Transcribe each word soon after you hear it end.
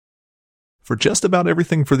for just about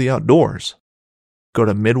everything for the outdoors. Go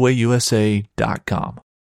to MidwayUSA.com.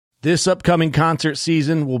 This upcoming concert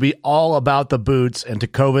season will be all about the boots, and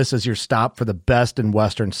Tecovas is your stop for the best in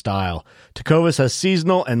Western style. Tecovas has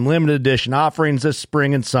seasonal and limited edition offerings this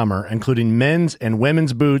spring and summer, including men's and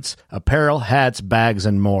women's boots, apparel, hats, bags,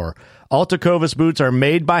 and more. All Tecovas boots are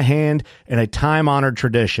made by hand in a time-honored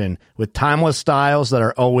tradition with timeless styles that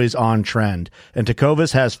are always on trend. And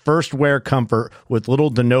Tecovas has first wear comfort with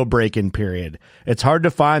little to no break-in period. It's hard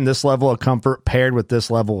to find this level of comfort paired with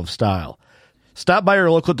this level of style. Stop by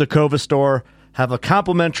your local Tecovas store, have a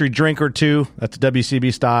complimentary drink or two, that's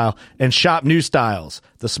WCB style, and shop new styles.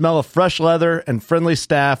 The smell of fresh leather and friendly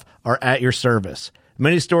staff are at your service.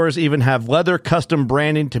 Many stores even have leather custom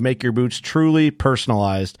branding to make your boots truly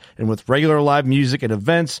personalized. And with regular live music and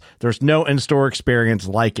events, there's no in-store experience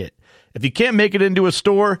like it. If you can't make it into a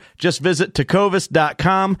store, just visit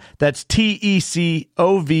Tecovas.com. That's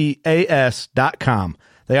TECOVAS.com.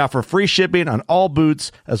 They offer free shipping on all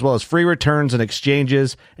boots, as well as free returns and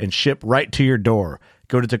exchanges, and ship right to your door.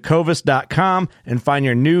 Go to Tecovas.com and find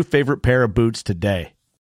your new favorite pair of boots today.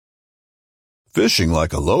 Fishing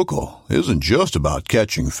like a local isn't just about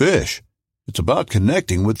catching fish. It's about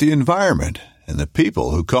connecting with the environment and the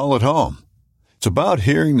people who call it home. It's about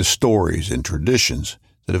hearing the stories and traditions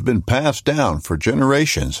that have been passed down for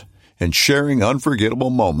generations and sharing unforgettable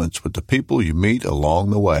moments with the people you meet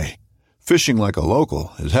along the way. Fishing like a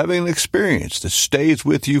local is having an experience that stays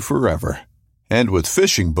with you forever. And with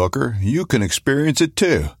Fishing Booker, you can experience it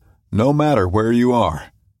too, no matter where you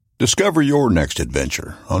are. Discover your next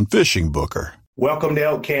adventure on Fishing Booker. Welcome to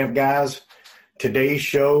Elk Camp, guys. Today's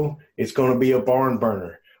show is going to be a barn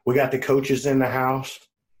burner. We got the coaches in the house,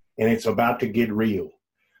 and it's about to get real.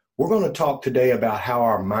 We're going to talk today about how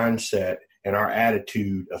our mindset and our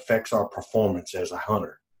attitude affects our performance as a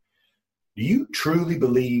hunter. Do you truly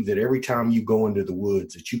believe that every time you go into the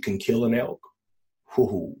woods that you can kill an elk?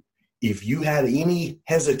 Whoa. If you had any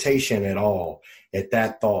hesitation at all at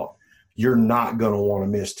that thought, you're not going to want to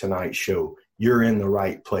miss tonight's show. You're in the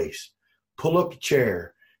right place. Pull up a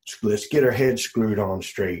chair. Let's get our heads screwed on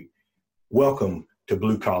straight. Welcome to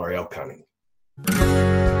Blue Collar Elk Hunting.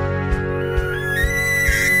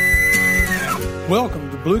 Welcome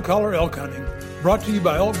to Blue Collar Elk Hunting, brought to you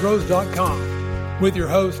by ElkGrows.com. With your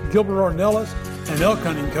host, Gilbert Ornelas, and elk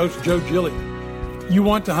hunting coach, Joe Gilliam. You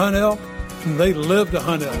want to hunt elk, and they live to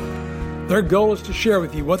hunt elk. Their goal is to share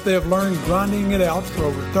with you what they have learned grinding it out for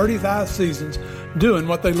over 35 seasons, doing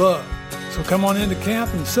what they love. So come on into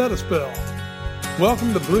camp and set a spell.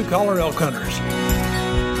 Welcome to Blue Collar Elk Hunters.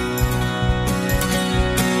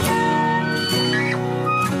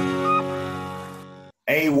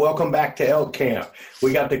 Hey, welcome back to Elk Camp.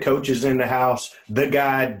 We got the coaches in the house, the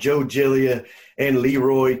guy, Joe Gillia, and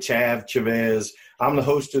Leroy Chav Chavez. I'm the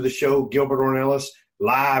host of the show, Gilbert Ornelas,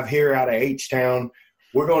 live here out of H-Town.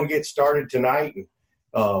 We're going to get started tonight.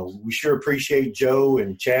 We sure appreciate Joe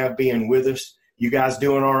and Chav being with us. You guys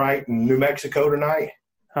doing all right in New Mexico tonight?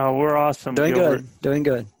 We're awesome. Doing Gilbert. good. Doing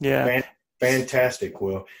good. Yeah. Fantastic.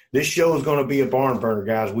 Well, this show is going to be a barn burner,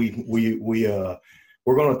 guys. We're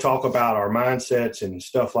going to talk about our mindsets and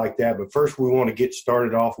stuff like that. But first, we want to get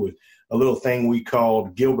started off with a little thing we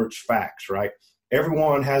called Gilbert's Facts, right?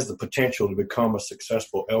 Everyone has the potential to become a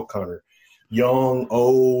successful elk hunter. Young,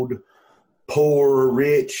 old, poor,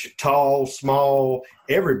 rich, tall, small,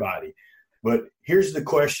 everybody. But here's the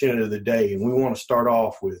question of the day, and we want to start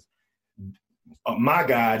off with my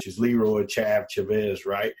guy, which is Leroy Chav Chavez,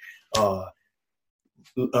 right?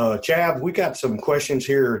 Chav, we got some questions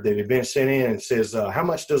here that have been sent in and says, how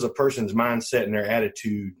much does a person's mindset and their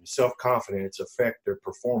attitude, self-confidence affect their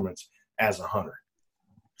performance as a hunter?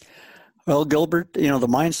 Well, Gilbert, the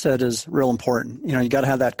mindset is real important. You got to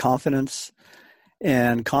have that confidence,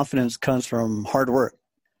 and confidence comes from hard work.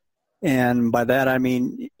 And by that, I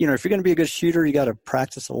mean, if you're going to be a good shooter, you got to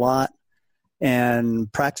practice a lot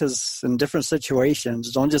and practice in different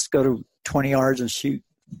situations. Don't just go to 20 yards and shoot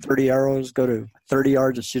 30 arrows, go to 30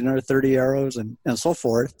 yards and shoot another 30 arrows and so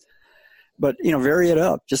forth. But, vary it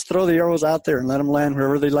up. Just throw the arrows out there and let them land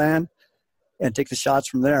wherever they land and take the shots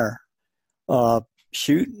from there.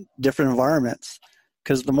 Shoot different environments,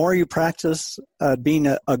 because the more you practice being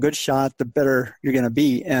a good shot, the better you're going to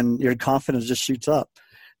be, and your confidence just shoots up.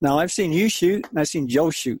 Now, I've seen you shoot, and I've seen Joe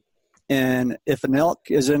shoot. And if an elk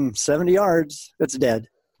is in 70 yards, it's dead.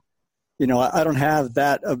 I don't have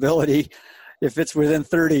that ability. If it's within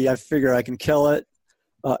 30, I figure I can kill it.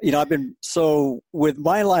 With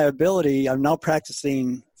my liability, I'm now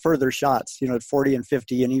practicing further shots, at 40 and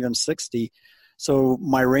 50 and even 60. So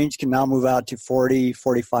my range can now move out to 40,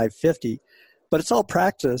 45, 50. But it's all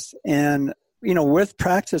practice. And with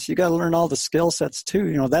practice, you got to learn all the skill sets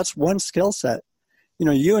too. That's one skill set.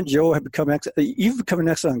 You and Joe have you've become an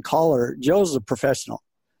excellent caller. Joe's a professional.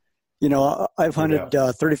 I've hunted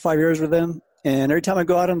 35 years with him, and every time I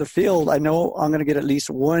go out on the field, I know I'm going to get at least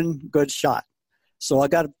one good shot. So I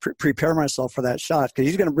got to prepare myself for that shot, because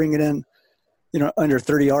he's going to bring it in, under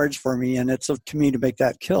 30 yards for me, and it's up to me to make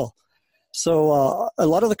that kill. So a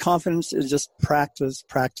lot of the confidence is just practice.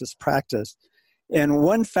 And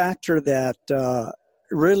one factor that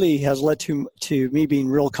really has led to me being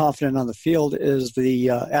real confident on the field is the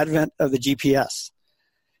advent of the GPS.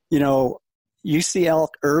 You see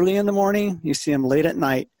elk early in the morning, you see them late at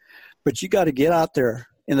night, but you got to get out there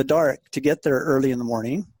in the dark to get there early in the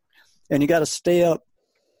morning, and you got to stay up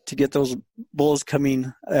to get those bulls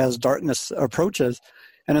coming as darkness approaches.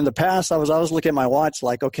 And in the past, I was always looking at my watch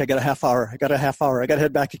like, okay, I got a half hour. I got to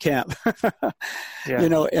head back to camp.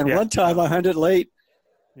 One time I hunted late,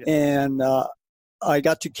 and I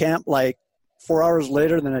got to camp like 4 hours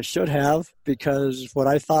later than I should have, because what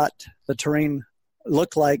I thought the terrain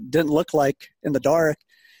didn't look like in the dark,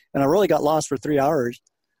 and I really got lost for 3 hours.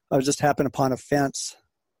 I was just happened upon a fence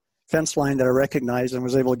line that I recognized and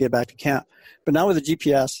was able to get back to camp. But now with the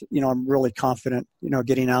GPS, I'm really confident,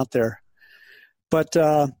 getting out there. But,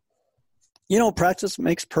 practice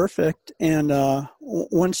makes perfect. And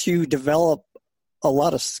once you develop a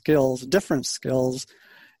lot of skills, different skills,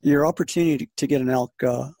 your opportunity to get an elk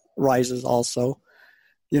rises also.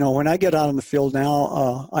 When I get out in the field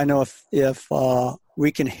now, I know if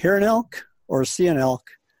we can hear an elk or see an elk,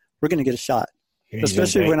 we're going to get a shot,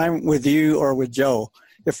 especially when I'm with you or with Joe.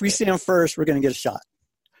 If we see him first, we're going to get a shot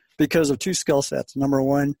because of two skill sets. Number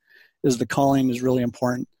one is the calling is really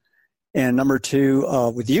important. And number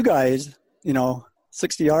two, with you guys,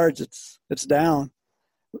 60 yards, it's down.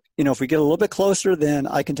 If we get a little bit closer, then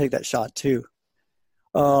I can take that shot too.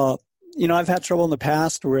 I've had trouble in the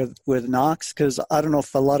past with Knox, because I don't know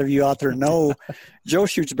if a lot of you out there know, Joe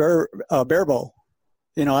shoots bare bow.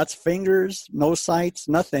 That's fingers, no sights,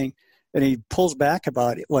 nothing. And he pulls back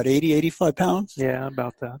about, 80, 85 pounds? Yeah,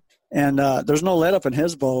 about that. And there's no let up in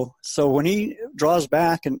his bow. So when he draws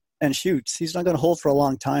back and shoots, he's not going to hold for a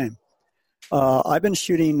long time. I've been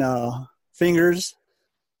shooting fingers,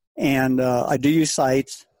 and I do use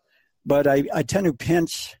sights, but I tend to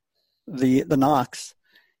pinch the Knox.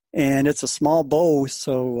 And it's a small bow,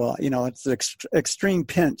 so, it's an extreme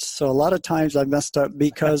pinch. So a lot of times I messed up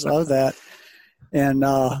because of that. And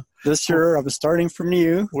this year I was starting from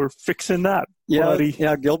new. We're fixing that, buddy.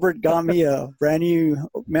 Yeah, Gilbert got me a brand new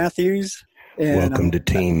Matthews. And, welcome to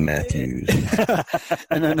Team Matthews.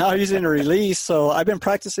 And then now he's in a release. So I've been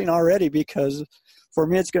practicing already, because for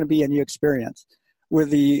me it's going to be a new experience. With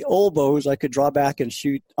the old bows, I could draw back and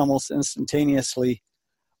shoot almost instantaneously,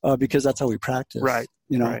 because that's how we practice. Right.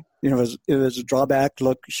 It was a drawback,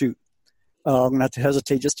 look, shoot. I'm going to have to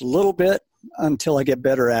hesitate just a little bit until I get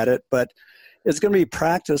better at it. But it's going to be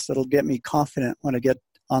practice that'll get me confident when I get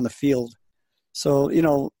on the field. So,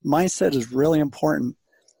 mindset is really important.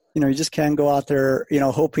 You just can't go out there,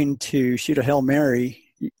 hoping to shoot a Hail Mary.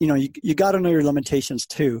 You got to know your limitations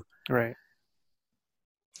too. Right.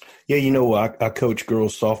 Yeah, I coach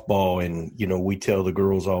girls softball, and, we tell the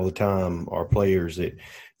girls all the time, our players, that,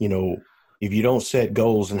 if you don't set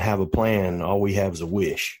goals and have a plan, all we have is a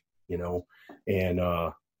wish, and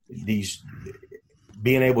these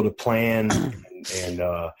being able to plan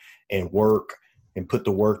and work and put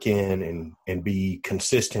the work in and be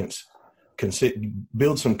consistent,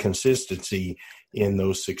 build some consistency in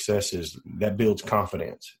those successes, that builds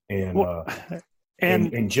confidence.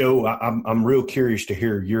 And Joe, I'm real curious to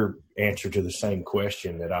hear your answer to the same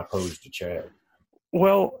question that I posed to Chad.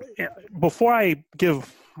 Well, before I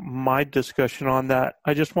give my discussion on that,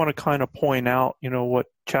 I just want to kind of point out, what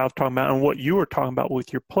Chad was talking about and what you were talking about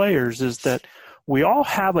with your players, is that we all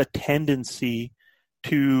have a tendency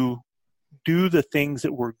to do the things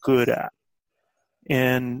that we're good at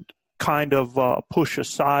and kind of push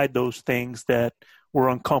aside those things that we're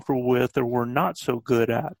uncomfortable with or we're not so good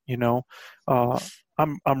at.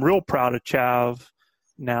 I'm real proud of Chav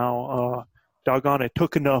now. Doggone, it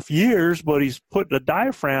took enough years, but he's put a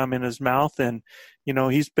diaphragm in his mouth, and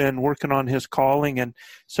he's been working on his calling, and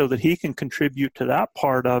so that he can contribute to that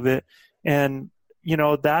part of it. And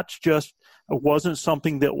that's just, it wasn't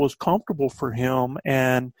something that was comfortable for him,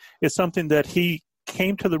 and it's something that he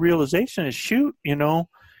came to the realization is, shoot,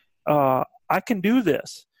 I can do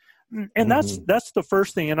this. And that's the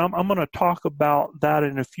first thing, and I'm going to talk about that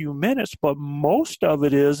in a few minutes. But most of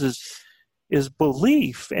it is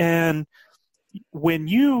belief. And when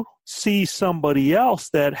you see somebody else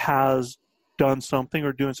that has done something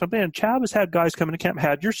or doing something, and Chav has had guys come into camp,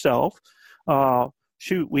 had yourself,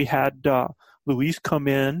 we had Luis come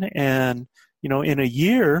in, and, in a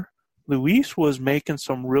year, Luis was making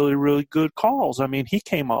some really, really good calls. I mean, he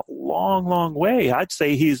came a long, long way. I'd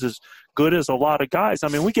say he's as good as a lot of guys. I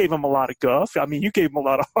mean, we gave him a lot of guff. I mean, you gave him a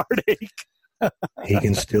lot of heartache. He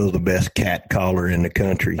can still the best cat caller in the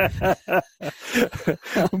country.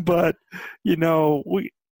 But,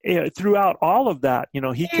 throughout all of that,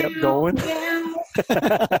 he kept going.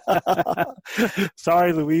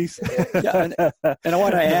 Sorry, Luis. Yeah, and I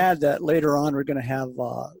want to add that later on we're going to have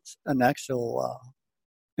an actual,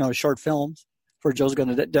 short films where Joe's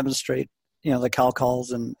going to demonstrate, the cow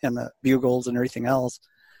calls and the bugles and everything else.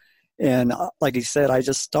 And like he said, I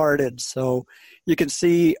just started, so you can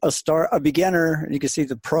see a beginner, and you can see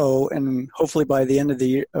the pro, and hopefully by the end of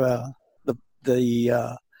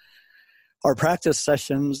our practice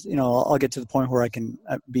sessions, I'll get to the point where I can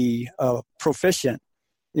be proficient.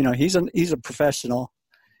 He's a professional,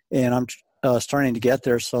 and I'm starting to get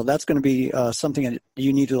there. So that's going to be something that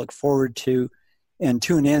you need to look forward to and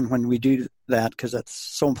tune in when we do that, because that's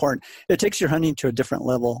so important. It takes your hunting to a different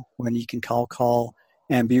level when you can call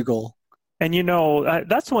and bugle. And,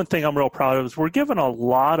 that's one thing I'm real proud of is we're giving a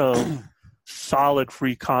lot of solid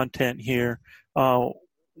free content here.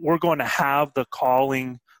 We're going to have the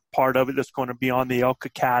calling part of it that's going to be on the Elk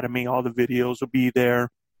Academy. All the videos will be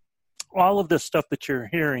there. All of this stuff that you're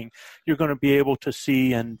hearing, you're going to be able to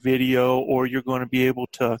see in video, or you're going to be able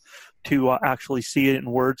to actually see it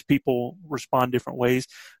in words. People respond different ways.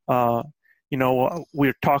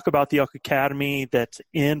 We talk about the Elk Academy that's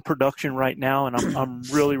in production right now, and I'm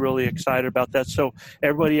really, really excited about that. So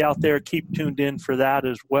everybody out there, keep tuned in for that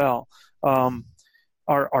as well.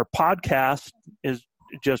 Our podcast is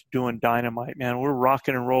just doing dynamite, man. We're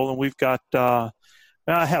rocking and rolling. We've got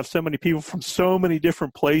I have so many people from so many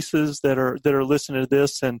different places that are listening to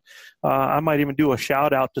this, and I might even do a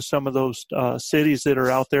shout out to some of those cities that are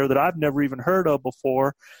out there that I've never even heard of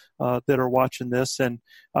before that are watching this. And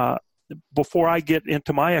before I get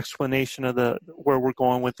into my explanation of where we're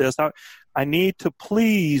going with this, I need to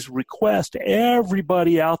please request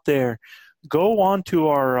everybody out there, go on to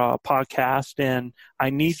our podcast, and I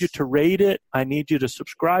need you to rate it. I need you to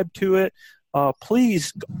subscribe to it.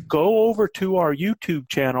 Please go over to our YouTube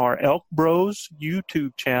channel, our Elk Bros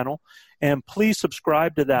YouTube channel, and please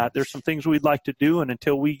subscribe to that. There's some things we'd like to do, and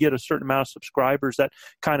until we get a certain amount of subscribers, that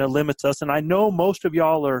kind of limits us. And I know most of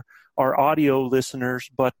y'all are audio listeners,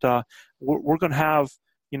 but we're going to have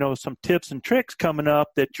some tips and tricks coming up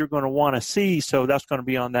that you're going to want to see. So that's going to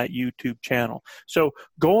be on that YouTube channel. So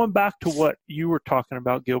going back to what you were talking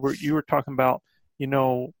about, Gilbert, you were talking about,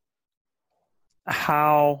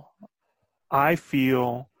 how I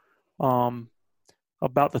feel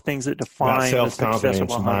about the things that define the success of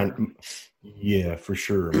a hunter. Yeah, for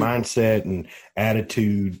sure. Mindset and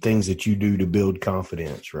attitude, things that you do to build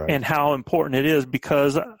confidence, right? And how important it is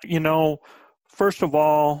because, first of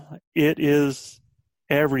all, it is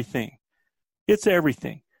everything. It's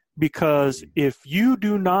everything. Because if you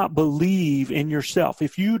do not believe in yourself,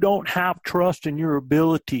 if you don't have trust in your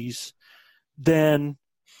abilities, then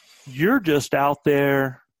you're just out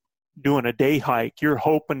there doing a day hike. You're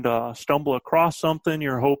hoping to stumble across something.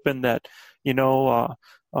 You're hoping that,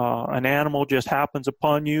 an animal just happens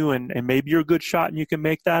upon you, and maybe you're a good shot and you can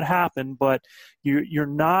make that happen. But you're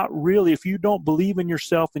not really, if you don't believe in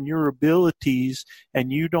yourself and your abilities,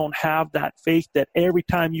 and you don't have that faith that every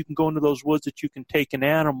time you can go into those woods that you can take an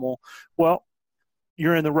animal, well,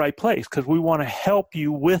 you're in the right place, because we want to help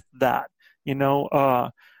you with that.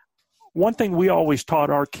 One thing we always taught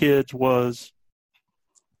our kids was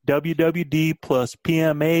WWD plus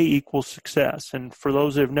PMA equals success. And for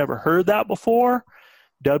those that have never heard that before,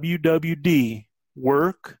 WWD,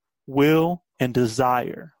 work, will, and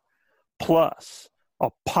desire, plus a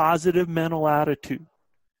positive mental attitude.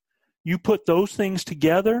 You put those things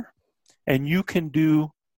together and you can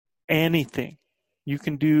do anything. You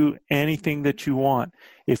can do anything that you want.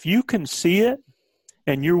 If you can see it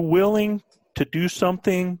and you're willing to do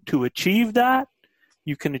something to achieve that,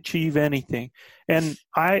 you can achieve anything. And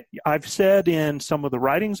I've said in some of the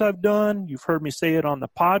writings I've done, you've heard me say it on the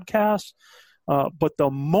podcast, but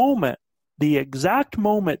the exact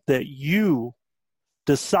moment that you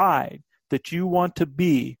decide that you want to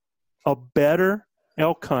be a better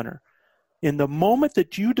elk hunter, in the moment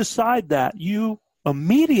that you decide that, you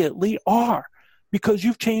immediately are, because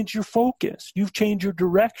you've changed your focus, you've changed your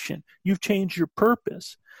direction, you've changed your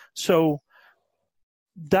purpose. So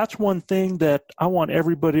that's one thing that I want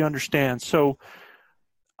everybody to understand. So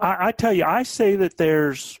I tell you, I say that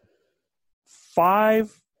there's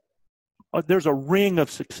a ring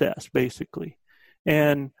of success, basically.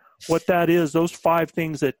 And what that is, those 5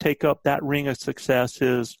 things that take up that ring of success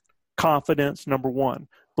is confidence, number 1,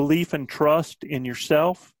 belief and trust in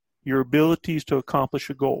yourself, your abilities to accomplish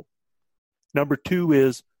a goal. Number 2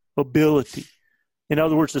 is ability. In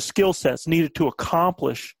other words, the skill sets needed to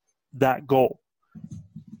accomplish that goal.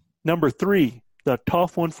 Number 3, the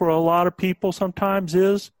tough one for a lot of people sometimes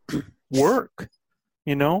is work.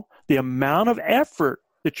 The amount of effort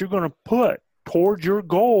that you're going to put towards your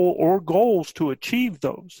goal or goals to achieve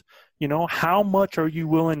those. How much are you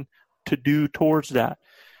willing to do towards that?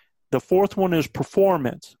 The 4th one is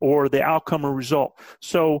performance, or the outcome or result.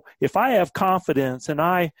 So if I have confidence and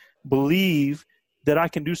I believe that I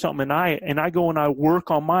can do something, and I go and I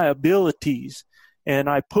work on my abilities and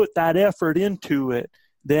I put that effort into it,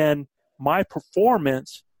 then my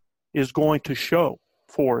performance is going to show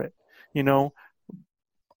for it.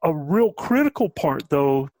 A real critical part,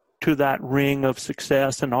 though, to that ring of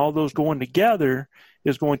success and all those going together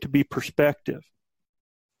is going to be perspective.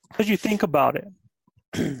 Because you think about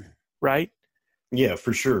it, right? Yeah,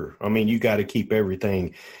 for sure. I mean, you got to keep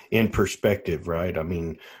everything in perspective, right? I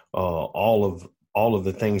mean, all of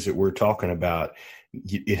the things that we're talking about,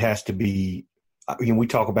 it has to be. We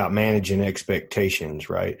talk about managing expectations,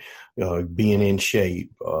 right? Being in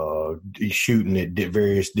shape, shooting at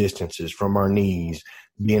various distances from our knees,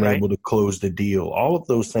 being able to close the deal. All of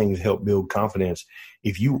those things help build confidence.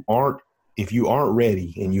 If you aren't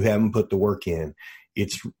ready and you haven't put the work in,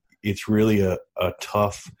 it's really a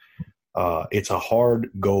tough. It's a hard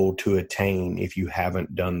goal to attain if you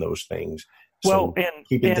haven't done those things. So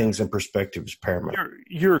keeping things in perspective is paramount.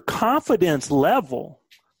 Your confidence level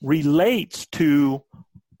relates to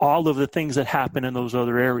all of the things that happen in those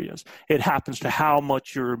other areas. It happens to how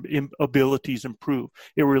much your abilities improve.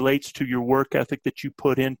 It relates to your work ethic that you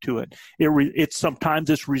put into it. It's sometimes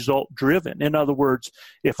it's result driven. In other words,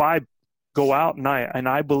 if I go out and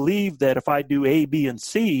I believe that if I do A, B, and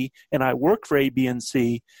C, and I work for A, B, and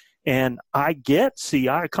C, and I get C,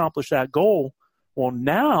 I accomplish that goal. Well,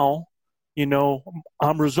 now,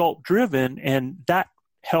 I'm result driven, and that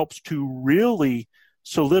helps to really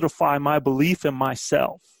solidify my belief in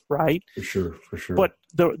myself, right? For sure. But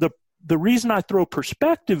the reason I throw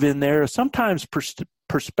perspective in there is sometimes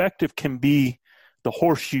perspective can be the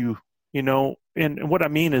horseshoe, and what I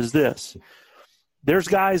mean is this. There's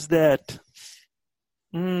guys that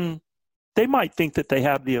they might think that they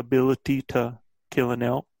have the ability to kill an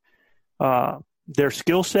elk. Their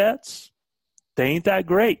skill sets, they ain't that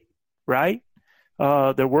great, right?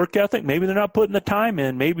 Their work ethic, maybe they're not putting the time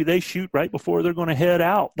in. Maybe they shoot right before they're going to head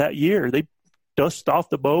out that year. They dust off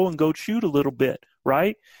the bow and go shoot a little bit,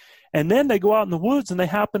 right? And then they go out in the woods and they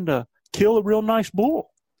happen to kill a real nice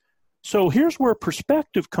bull. So here's where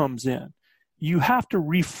perspective comes in. You have to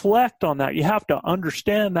reflect on that. You have to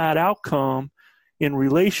understand that outcome in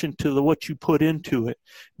relation to what you put into it.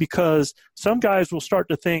 Because some guys will start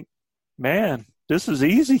to think, man, this is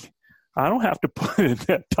easy. I don't have to put in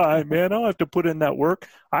that time, man. I don't have to put in that work.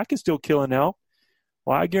 I can still kill an elk.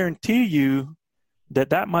 Well, I guarantee you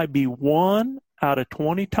that might be 1 out of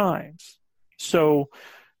 20 times. So,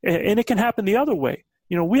 and it can happen the other way.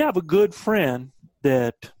 We have a good friend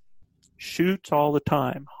that shoots all the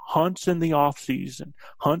time, hunts in the off season,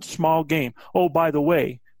 hunts small game. Oh, by the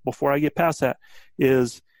way, before I get past that,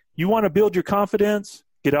 is you want to build your confidence,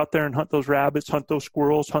 get out there and hunt those rabbits, hunt those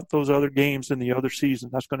squirrels, hunt those other games in the other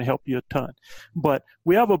season. That's going to help you a ton. But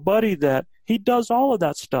we have a buddy that he does all of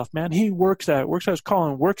that stuff, man. He works at his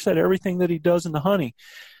calling, works at everything that he does in the hunting.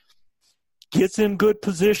 Gets in good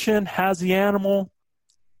position, has the animal,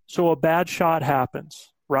 so a bad shot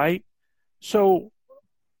happens, right? So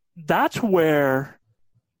that's where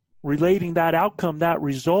relating that outcome, that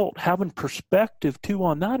result, having perspective too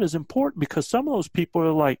on that is important, because some of those people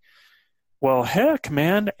are like, well, heck,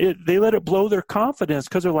 man, they let it blow their confidence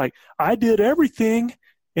because they're like, I did everything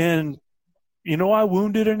and, I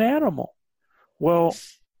wounded an animal. Well,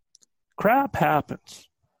 crap happens.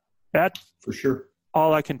 That's for sure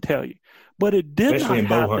all I can tell you. But it did especially not in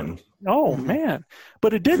happen. bow hunting. Oh, man.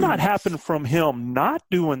 But it did not happen from him not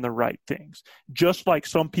doing the right things. Just like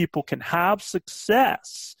some people can have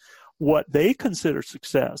success, what they consider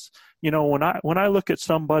success. When I look at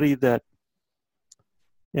somebody that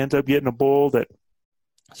ends up getting a bull that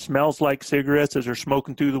smells like cigarettes as they're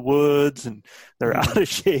smoking through the woods, and they're out of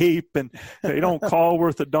shape and they don't call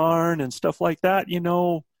worth a darn and stuff like that,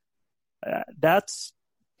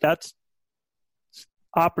 that's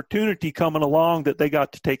opportunity coming along that they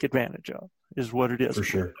got to take advantage of is what it is. For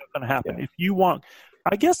sure. It's going to happen. Yeah. If you want,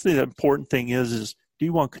 I guess the important thing is do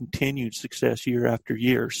you want continued success year after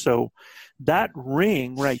year? So that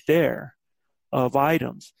ring right there of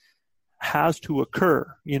items, has to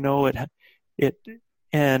occur.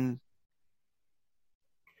 And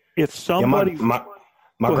if somebody, my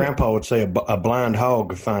grandpa would say a blind hog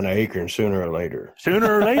could find an acorn sooner or later.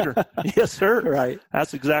 Yes, sir. Right.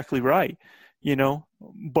 That's exactly right.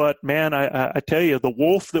 But man, I tell you, the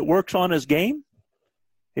wolf that works on his game,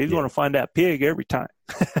 he's going to find that pig every time.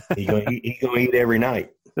 He's going to eat every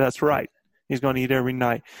night. That's right. He's going to eat every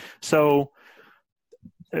night. So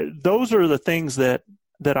those are the things that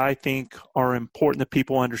I think are important that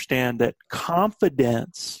people understand, that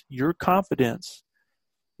your confidence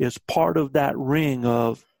is part of that ring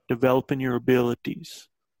of developing your abilities,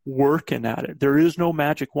 working at it. There is no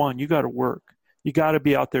magic wand. You got to work. You got to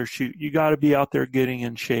be out there shooting. You got to be out there getting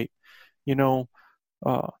in shape.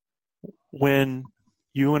 When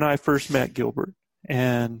you and I first met, Gilbert,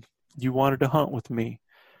 and you wanted to hunt with me,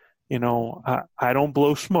 I don't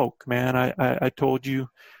blow smoke, man. I told you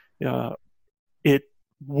it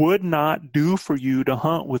would not do for you to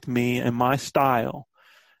hunt with me and my style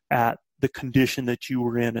at the condition that you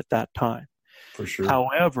were in at that time. For sure.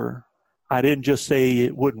 However, I didn't just say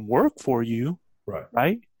it wouldn't work for you.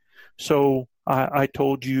 Right? So I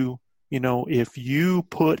told you, if you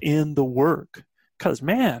put in the work, because,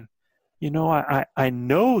 man, I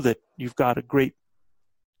know that you've got a great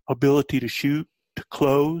ability to shoot, to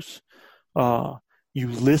close. You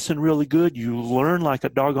listen really good. You learn like a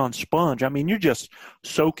doggone sponge. I mean, you just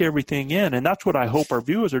soak everything in. And that's what I hope our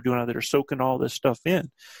viewers are doing out there, soaking all this stuff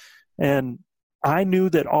in. And I knew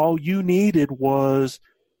that all you needed was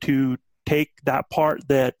to take that part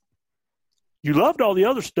that you loved all the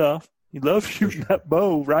other stuff. You loved shooting that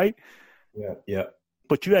bow, right? Yeah.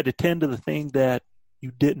 But you had to tend to the thing that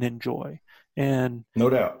you didn't enjoy. And no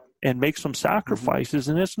doubt. And make some sacrifices.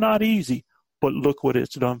 And it's not easy, but look what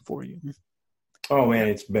it's done for you. Oh man,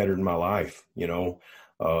 it's bettered my life,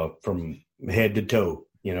 from head to toe,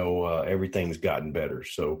 everything's gotten better.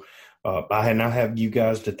 So, I have you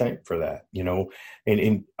guys to thank for that,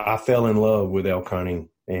 and I fell in love with elk hunting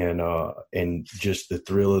and just the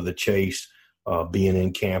thrill of the chase, being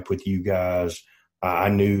in camp with you guys. I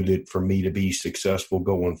knew that for me to be successful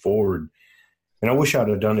going forward, and I wish I'd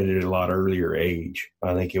have done it at a lot earlier age.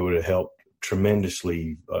 I think it would have helped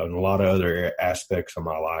tremendously in a lot of other aspects of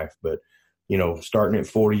my life. But, starting at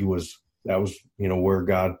 40 was where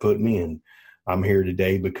God put me, and I'm here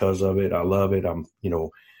today because of it. I love it.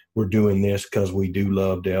 We're doing this because we do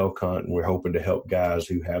love to elk hunt, and we're hoping to help guys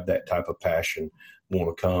who have that type of passion want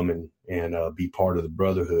to come and be part of the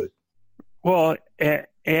brotherhood. Well,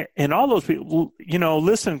 and all those people,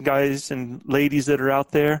 listen, guys and ladies that are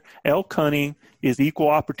out there, elk hunting is equal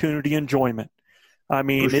opportunity enjoyment. I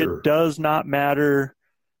mean, sure. It does not matter.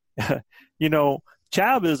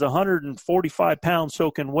 Chab is 145 pounds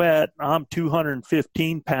soaking wet. I'm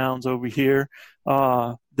 215 pounds over here.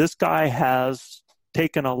 This guy has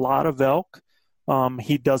taken a lot of elk.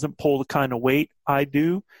 He doesn't pull the kind of weight I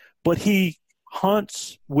do, but he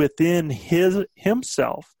hunts within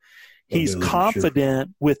himself. He's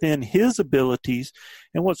confident within his abilities.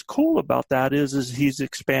 And what's cool about that is he's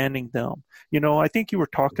expanding them. I think you were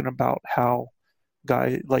talking about how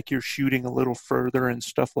like you're shooting a little further and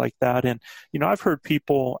stuff like that. And, I've heard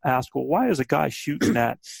people ask, well, why is a guy shooting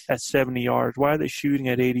at 70 yards? Why are they shooting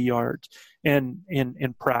at 80 yards in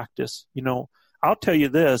practice? I'll tell you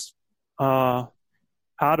this, out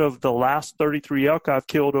of the last 33 elk I've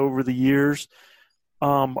killed over the years,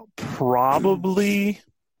 probably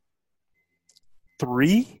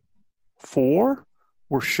 3-4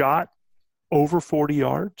 were shot over 40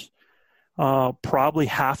 yards. Probably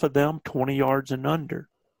half of them 20 yards and under,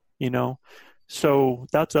 so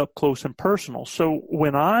that's up close and personal. So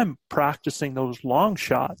when I'm practicing those long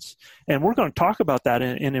shots, and we're going to talk about that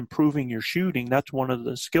in improving your shooting, that's one of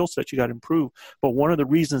the skill sets you got to improve. But one of the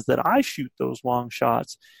reasons that I shoot those long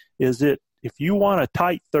shots is that if you want a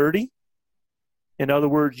tight 30, in other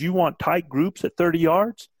words, you want tight groups at 30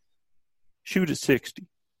 yards, shoot at 60.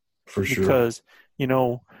 For sure. Because,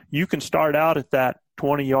 you can start out at that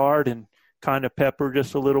 20 yard and kind of pepper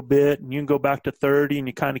just a little bit, and you can go back to 30 and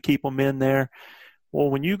you kind of keep them in there. Well,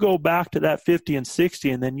 when you go back to that 50 and 60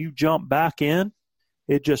 and then you jump back in,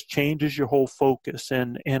 it just changes your whole focus.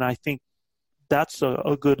 And I think that's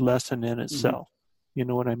a good lesson in itself. Mm-hmm. You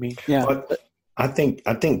know what I mean? Yeah. But I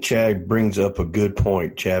think Chad brings up a good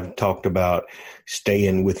point. Chad talked about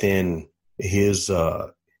staying within his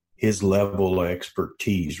level of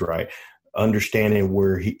expertise, right? Understanding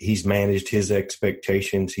where he's managed his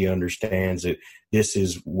expectations. He understands that this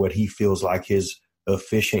is what he feels like his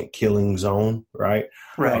efficient killing zone, right?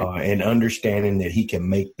 Right. And understanding that he can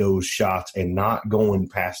make those shots and not going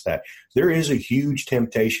past that. There is a huge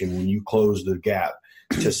temptation when you close the gap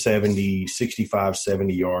to 65,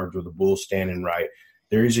 70 yards with a bull standing right,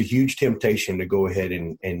 there is a huge temptation to go ahead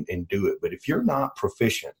and do it. But if you're not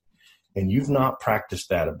proficient and you've not practiced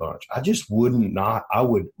that a bunch, I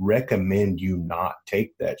would recommend you not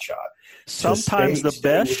take that shot. Sometimes the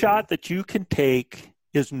best shot that you can take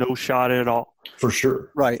is no shot at all. For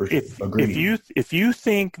sure. Right. For sure. If you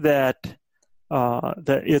think that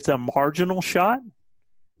it's a marginal shot,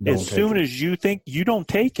 as soon as you think, you don't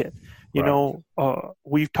take it. You know,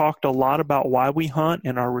 we've talked a lot about why we hunt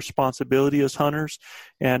and our responsibility as hunters,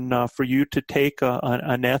 and for you to take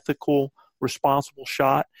an ethical, responsible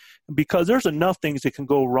shot, because there's enough things that can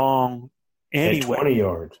go wrong anyway. At 20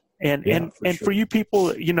 yards. And for you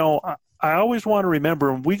people, you know, I always want to remember,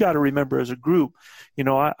 and we got to remember as a group, you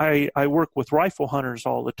know, I work with rifle hunters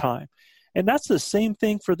all the time. And that's the same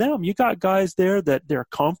thing for them. You got guys there that they're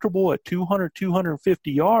comfortable at 200,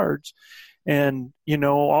 250 yards. And, you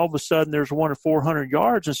know, all of a sudden there's 100 or 400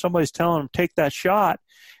 yards and somebody's telling them, take that shot.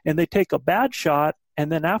 And they take a bad shot. And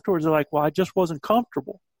then afterwards they're like, well, I just wasn't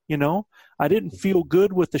comfortable. You know, I didn't feel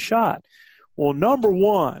good with the shot. Well, number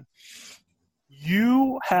one,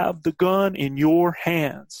 you have the gun in your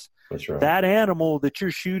hands. That's right. That animal that you're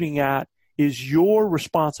shooting at is your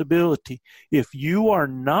responsibility. If you are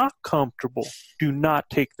not comfortable, do not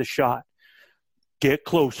take the shot. Get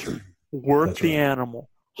closer. Work the animal.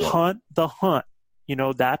 Yeah. Hunt the hunt. You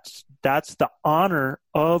know, that's the honor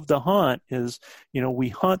of the hunt is, you know, we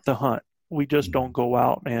hunt the hunt. We just don't go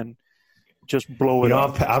out and just blow it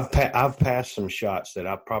up. I've passed some shots that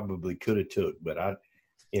I probably could have took, but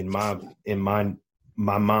in my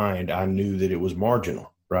mind, I knew that it was marginal.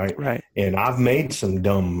 Right. And I've made some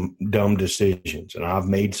dumb decisions, and I've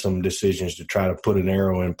made some decisions to try to put an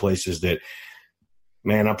arrow in places that,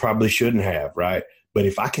 man, I probably shouldn't have. Right. But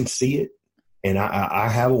if I can see it and I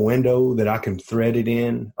have a window that I can thread it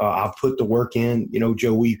in, I've put the work in. You know,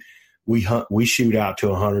 Joe, we shoot out to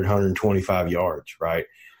 100, 125 yards. Right.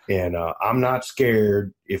 And I'm not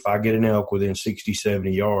scared if I get an elk within 60,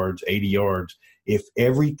 70 yards, 80 yards. If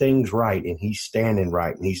everything's right and he's standing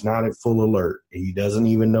right and he's not at full alert, he doesn't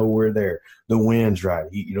even know we're there, the wind's right.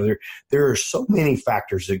 There are so many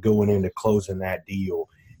factors that go into closing that deal.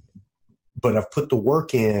 But I've put the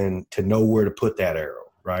work in to know where to put that arrow,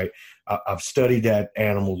 right? I've studied that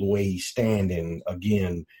animal, the way he's standing,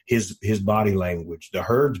 again, his body language, the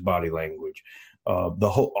herd's body language.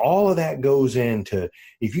 All of that goes into,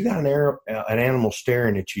 if you got an animal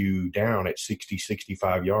staring at you down at 60,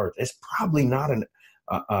 65 yards, it's probably not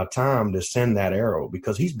a time to send that arrow,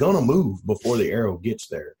 because he's going to move before the arrow gets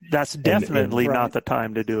there. That's definitely not the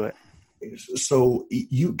time to do it. So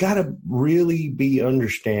you got to really be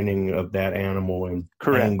understanding of that animal and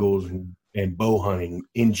angles and bow hunting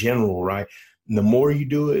in general, right? And the more you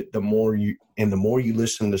do it, the more you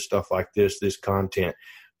listen to stuff like this content,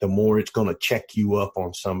 the more it's going to check you up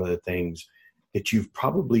on some of the things that you've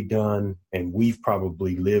probably done and we've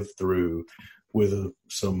probably lived through with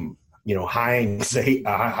some, you know, high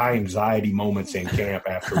anxiety moments in camp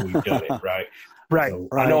after we've done it, right? Right. So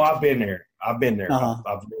I know I've been there. Uh-huh.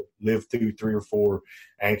 I've lived through 3 or 4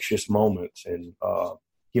 anxious moments, and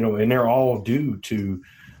you know, and they're all due to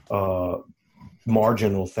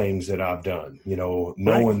marginal things that I've done. You know,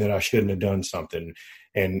 knowing that I shouldn't have done something.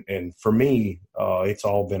 And for me, it's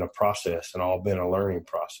all been a process and all been a learning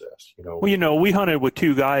process, you know. Well, you know, we hunted with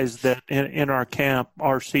 2 guys that in our camp,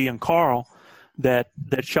 RC and Carl, that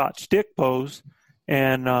shot stick bows,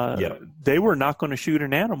 and they were not going to shoot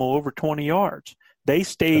an animal over 20 yards. They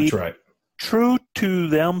stayed true to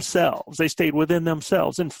themselves. They stayed within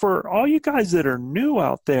themselves. And for all you guys that are new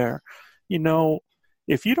out there, you know,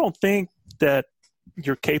 if you don't think that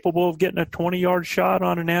you're capable of getting a 20-yard shot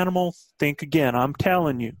on an animal, think again. I'm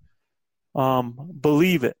telling you,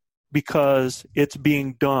 believe it, because it's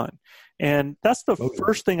being done. And that's the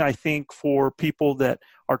first thing I think for people that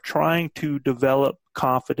are trying to develop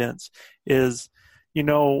confidence is, you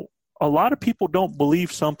know, a lot of people don't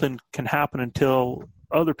believe something can happen until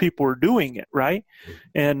other people are doing it, right?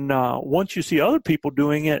 And once you see other people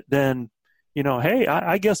doing it, then, you know, hey,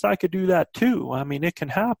 I guess I could do that too. I mean, it can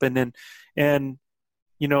happen. And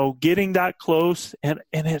you know, getting that close, and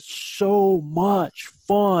it's so much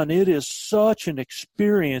fun. It is such an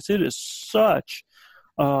experience. It is such,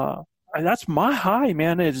 that's my high,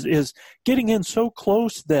 man, is getting in so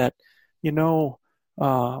close that, you know,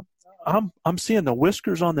 I'm seeing the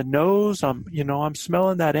whiskers on the nose. I'm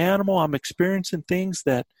smelling that animal. I'm experiencing things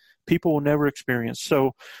that people will never experience.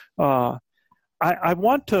 So I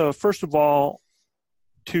want to, first of all,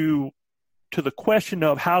 to the question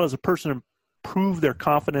of how does a person improve their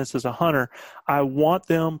confidence as a hunter, I want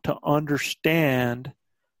them to understand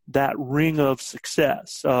that ring of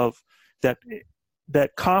success, of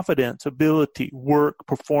that confidence, ability, work,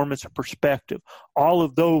 performance, and perspective, all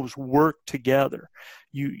of those work together.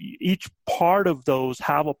 Each part of those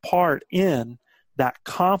have a part in that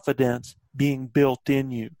confidence being built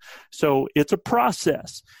in you. So it's a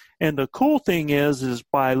process. And the cool thing is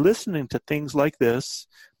by listening to things like this,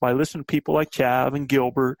 by listening to people like Chav and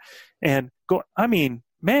Gilbert, and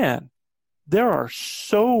there are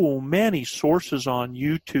so many sources on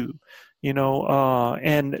YouTube,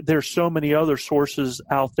 and there's so many other sources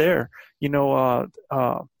out there.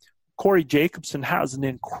 Corey Jacobson has an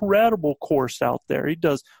incredible course out there. He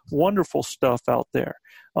does wonderful stuff out there.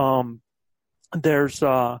 There's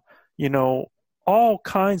all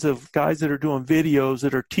kinds of guys that are doing videos,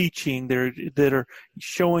 that are teaching, that are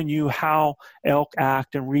showing you how elk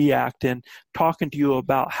act and react, and talking to you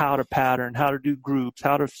about how to pattern, how to do groups,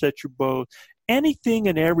 how to set your bow, anything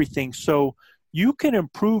and everything. So you can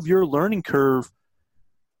improve your learning curve,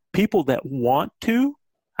 people that want to,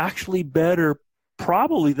 actually better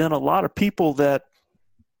probably than a lot of people that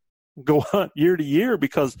go hunt year to year,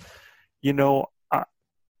 because,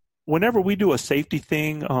 whenever we do a safety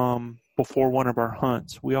thing before one of our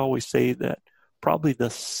hunts, we always say that probably the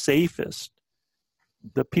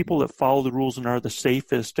people that follow the rules and are the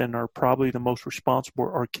safest and are probably the most responsible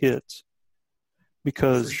are kids.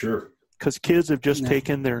 Because kids have just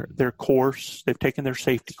taken their course, they've taken their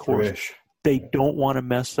safety course. Fresh. They don't want to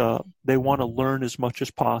mess up. They want to learn as much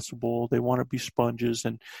as possible. They want to be sponges.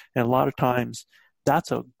 And a lot of times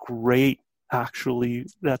that's a great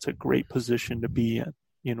position to be in.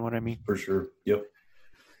 You know what I mean? For sure. Yep.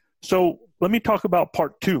 So let me talk about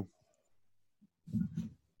part two.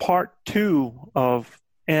 Part two of,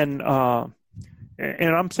 and I'm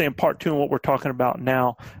saying part two and what we're talking about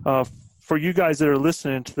now. For you guys that are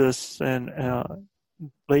listening to this, and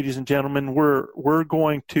ladies and gentlemen, we're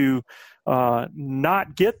going to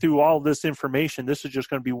not get through all this information. This is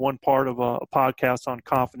just going to be one part of a podcast on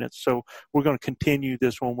confidence. So we're going to continue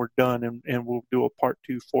this when we're done, and we'll do a part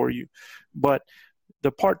two for you. But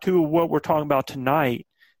the part two of what we're talking about tonight,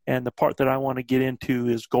 and the part that I want to get into,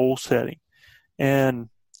 is goal setting. And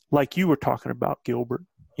like you were talking about, Gilbert,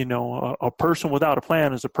 a person without a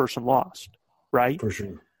plan is a person lost, right? For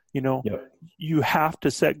sure. Yep. You have to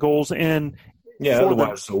set goals, and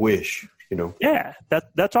otherwise it's a wish, Yeah,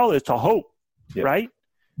 that's all. It's a hope, yep. Right?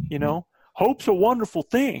 Hope's a wonderful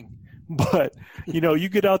thing, but you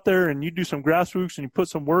get out there and you do some grassroots and you put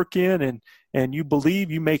some work in, and you believe,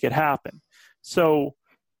 you make it happen. So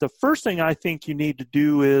the first thing I think you need to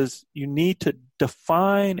do is you need to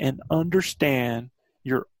define and understand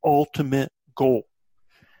your ultimate goal.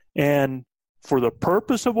 And for the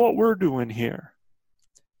purpose of what we're doing here,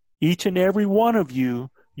 each and every one of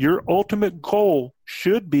you, your ultimate goal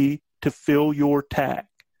should be to fill your tag.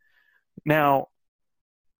 Now,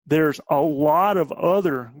 there's a lot of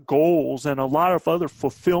other goals and a lot of other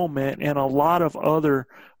fulfillment and a lot of other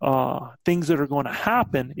things that are going to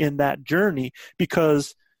happen in that journey,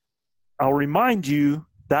 because I'll remind you,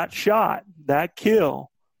 that shot, that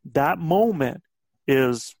kill, that moment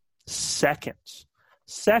is seconds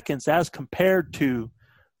as compared to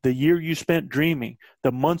the year you spent dreaming,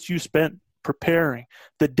 the months you spent preparing,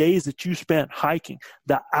 the days that you spent hiking,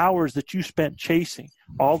 the hours that you spent chasing,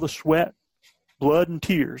 all the sweat, blood, and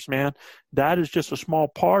tears, man. That is just a small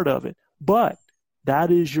part of it. But that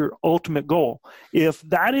is your ultimate goal. If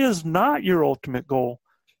that is not your ultimate goal,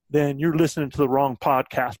 then you're listening to the wrong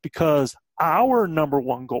podcast, because our number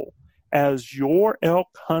one goal as your elk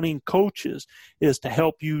hunting coaches is to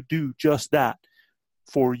help you do just that.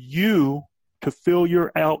 For you to fill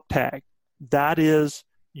your elk tag, that is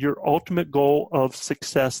your ultimate goal of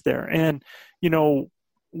success there. And,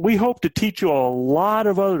 we hope to teach you a lot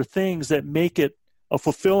of other things that make it a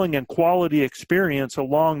fulfilling and quality experience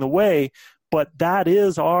along the way, but that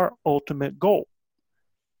is our ultimate goal.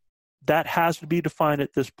 That has to be defined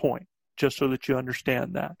at this point, just so that you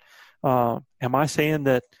understand that. Am I saying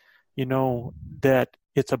that, that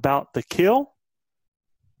it's about the kill?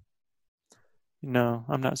 No,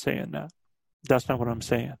 I'm not saying that. That's not what I'm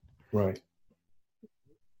saying. Right.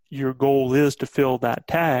 Your goal is to fill that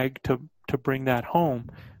tag, to bring that home,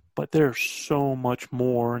 but there's so much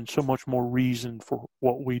more and so much more reason for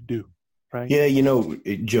what we do, right? Yeah,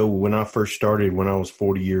 Joe, when I first started, when I was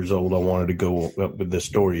 40 years old, I wanted to go, the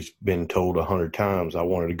story's been told 100 times, I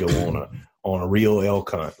wanted to go on a real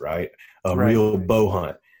elk hunt, right? A real bow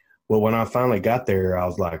hunt. Well, when I finally got there, I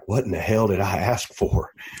was like, what in the hell did I ask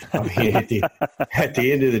for? I mean, at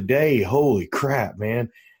the end of the day, holy crap, man.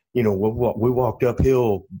 We walked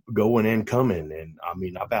uphill going and coming, and I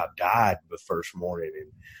mean, I about died the first morning.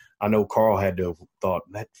 And I know Carl had to have thought,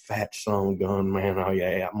 that fat son of a gun, man, I'm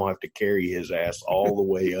going to have to carry his ass all the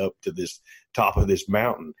way up to this top of this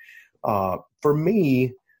mountain. For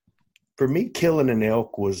me, killing an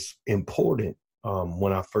elk was important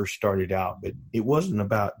when I first started out, but it wasn't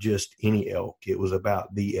about just any elk. It was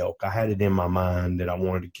about the elk. I had it in my mind that I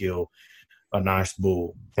wanted to kill a nice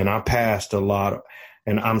bull, and I passed a lot.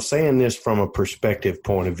 And I'm saying this from a perspective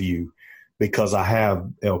point of view because I have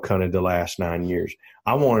elk hunted the last 9 years.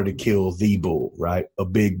 I wanted to kill the bull, right? A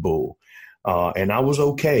big bull. And I was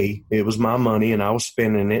okay. It was my money and I was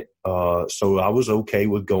spending it. So I was okay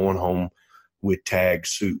with going home with tag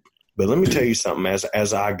soup. But let me tell you something,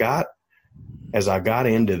 as I got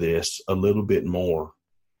into this a little bit more,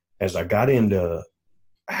 as I got into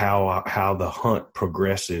how the hunt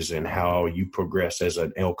progresses and how you progress as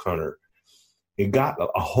an elk hunter, it got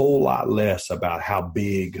a whole lot less about how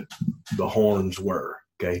big the horns were.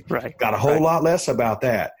 Okay. Right. Got a whole lot less about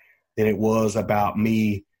that than it was about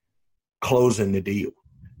me closing the deal.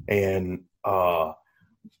 And I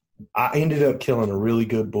ended up killing a really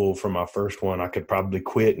good bull for my first one. I could probably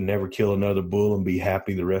quit and never kill another bull and be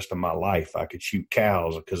happy the rest of my life. I could shoot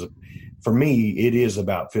cows because for me, it is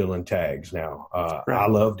about filling tags now. I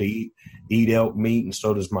love to eat elk meat, and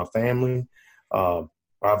so does my family. I've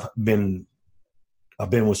been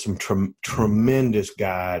with some tremendous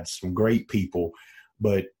guides, some great people,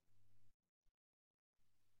 and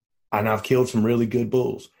I've killed some really good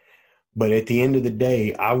bulls. But at the end of the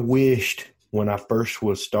day, I wished when I first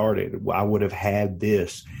was started, I would have had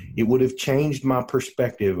this. It would have changed my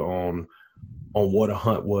perspective on what a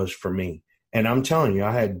hunt was for me. And I'm telling you,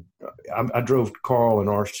 I drove Carl and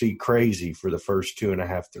RC crazy for the first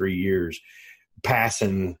 2.5, 3 years,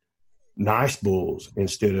 passing nice bulls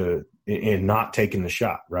and not taking the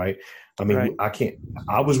shot. Right. I mean,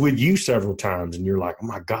 I was with you several times and you're like, oh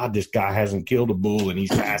my God, this guy hasn't killed a bull and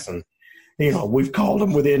he's passing, we've called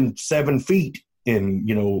him within 7 feet and,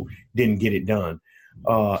 didn't get it done.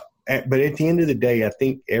 But at the end of the day, I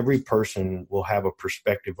think every person will have a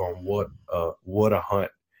perspective on what a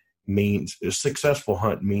hunt means, a successful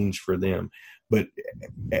hunt means for them. But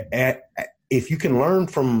if you can learn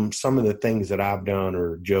from some of the things that I've done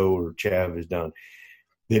or Joe or Chav has done,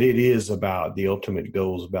 that it is about the ultimate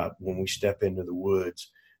goals about when we step into the woods.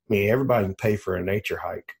 I mean, everybody can pay for a nature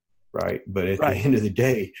hike, right? But at the end of the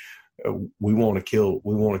day, we want to kill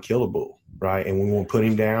a bull, right? And we want to put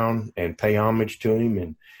him down and pay homage to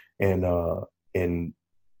him and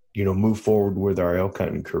move forward with our elk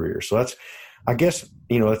hunting career. So that's, I guess,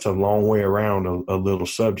 that's a long way around a little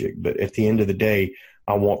subject, but at the end of the day,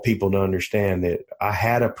 I want people to understand that I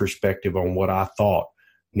had a perspective on what I thought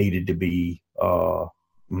needed to be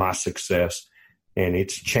my success, and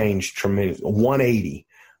it's changed tremendously. 180.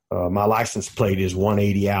 My license plate is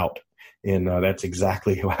 180 out, and that's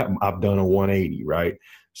exactly how I've done a 180, right?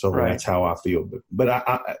 So that's how I feel. But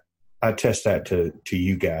I test that to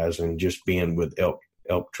you guys and just being with elk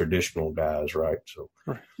traditional guys, right? So,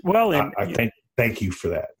 well, I thank you for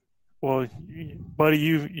that. Well, buddy,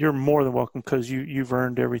 you're more than welcome because you've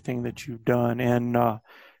earned everything that you've done, and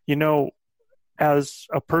as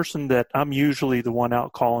a person that I'm usually the one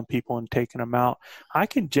out calling people and taking them out, I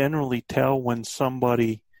can generally tell when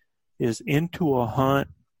somebody is into a hunt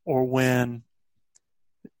or when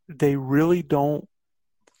they really don't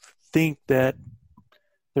think that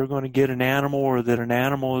they're going to get an animal or that an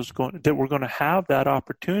animal that we're going to have that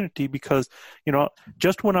opportunity because,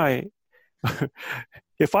 just when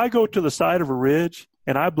if I go to the side of a ridge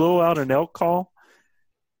and I blow out an elk call,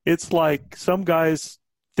 it's like some guys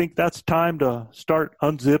think that's time to start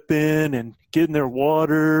unzipping and getting their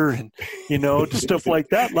water and, just stuff like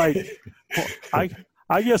that. Like, well,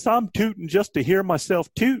 I guess I'm tooting just to hear myself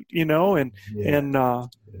toot, and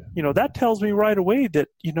that tells me right away that,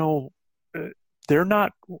 they're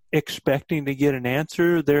not expecting to get an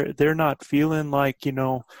answer. They're not feeling like,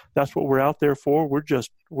 that's what we're out there for. We're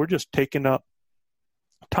just taking up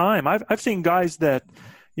time. I've seen guys that,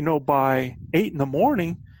 by 8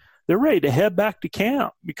 a.m, they're ready to head back to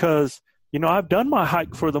camp because, I've done my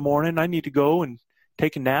hike for the morning. I need to go and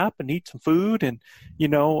take a nap and eat some food. And,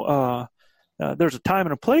 there's a time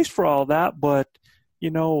and a place for all that. But,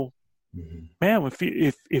 man,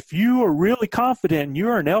 if you are really confident and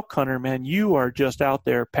you're an elk hunter, man, you are just out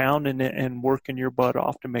there pounding it and working your butt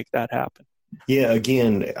off to make that happen. Yeah.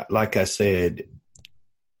 Again, like I said,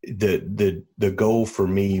 the goal for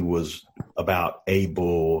me was about a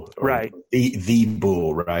bull, right? The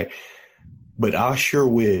bull, right? But I sure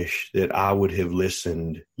wish that I would have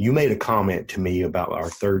listened. You made a comment to me about our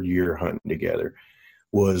 3rd year hunting together.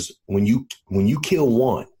 Was when you kill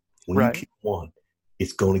one, you kill one,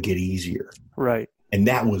 it's going to get easier. Right. And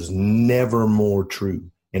that was never more true.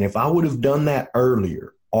 And if I would have done that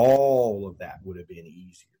earlier, all of that would have been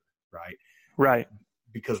easier, right? Right.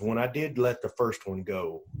 Because when I did let the first one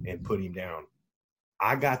go and put him down,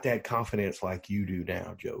 I got that confidence like you do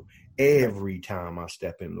now, Joe. Every time I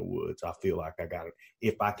step in the woods, I feel like I got it.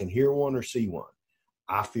 If I can hear one or see one,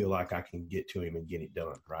 I feel like I can get to him and get it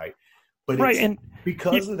done, right? But right, it's and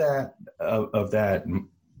because of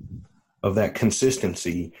that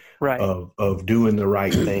consistency, right, of doing the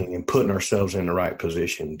right thing and putting ourselves in the right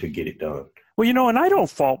position to get it done. Well, and I don't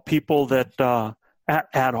fault people that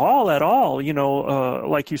at all,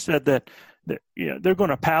 like you said, that they're going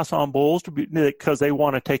to pass on bulls because they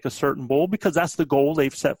want to take a certain bull because that's the goal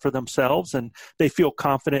they've set for themselves and they feel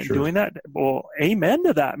confident in doing that. Well, amen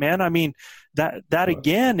to that, man. I mean, that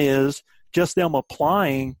again is just them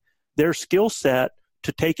applying their skill set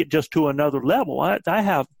to take it just to another level. I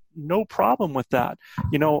have no problem with that.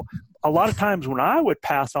 A lot of times when I would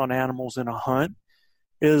pass on animals in a hunt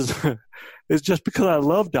is just because I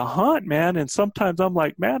love to hunt, man. And sometimes I'm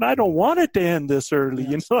like, man, I don't want it to end this early.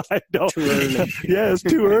 I don't. Too early. Yeah, it's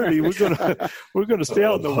too early. We're gonna stay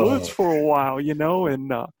out in the woods for a while,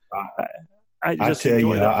 and I tell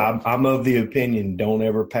you, I'm of the opinion, don't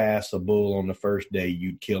ever pass a bull on the first day.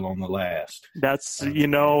 You'd kill on the last. That's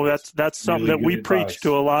that's something really that we preach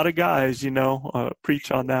to a lot of guys.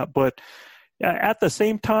 Preach on that. But at the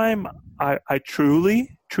same time, I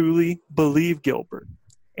truly believe, Gilbert,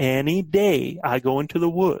 any day I go into the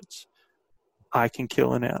woods, I can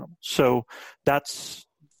kill an animal. So that's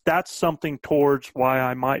something towards why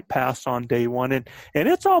I might pass on day one. And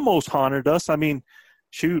it's almost haunted us. I mean,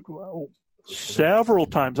 shoot, several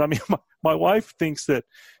times. I mean, my wife thinks that,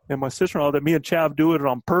 and my sister-in-law, that me and Chav do it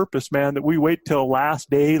on purpose, man, that we wait till last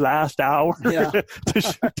day, last hour to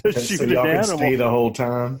shoot an animal. Can stay the whole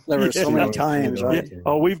time. There were so many times, right? Yeah.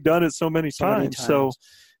 Oh, we've done it so many times. So,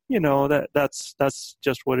 that's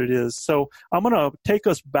just what it is. So I'm going to take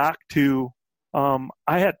us back to, I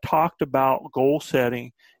had talked about goal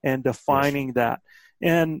setting and defining that.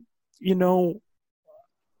 And,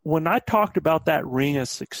 when I talked about that ring of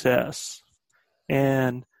success,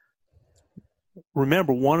 and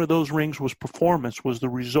remember, one of those rings was performance, was the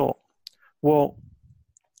result. Well,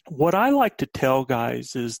 what I like to tell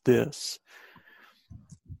guys is this,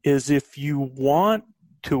 is if you want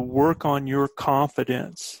to work on your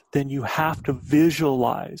confidence, then you have to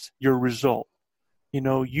visualize your result.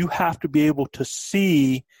 You have to be able to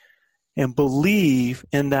see and believe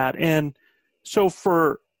in that. And so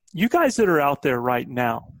for you guys that are out there right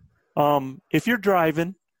now, if you're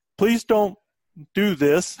driving, please don't do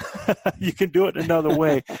this. You can do it another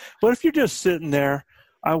way. But if you're just sitting there,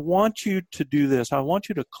 I want you to do this. I want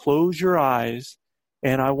you to close your eyes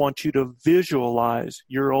and I want you to visualize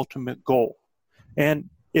your ultimate goal. And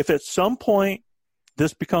if at some point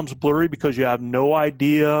this becomes blurry because you have no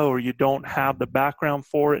idea or you don't have the background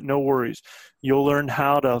for it, no worries. You'll learn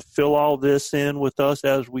how to fill all this in with us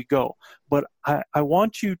as we go. But I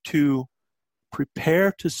want you to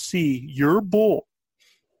prepare to see your bull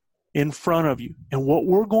in front of you. And what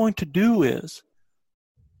we're going to do is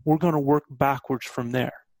we're going to work backwards from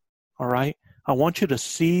there. All right? I want you to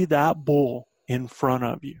see that bull in front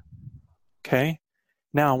of you. Okay?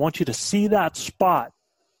 Now I want you to see that spot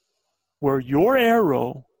where your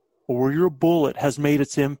arrow or where your bullet has made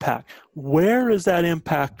its impact. Where is that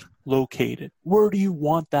impact located? Where do you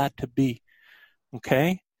want that to be?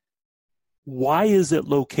 Okay? Why is it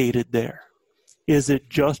located there? Is it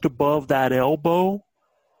just above that elbow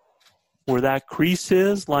where that crease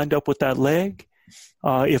is, lined up with that leg?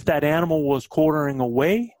 If that animal was quartering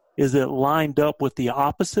away, is it lined up with the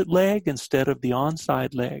opposite leg instead of the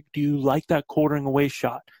onside leg? Do you like that quartering away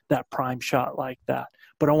shot, that prime shot like that?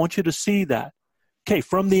 But I want you to see that. Okay,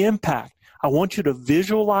 from the impact, I want you to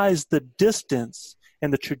visualize the distance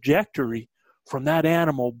and the trajectory from that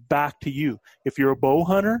animal back to you. If you're a bow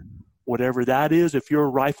hunter, whatever that is. If you're a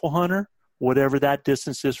rifle hunter, whatever that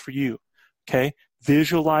distance is for you. Okay,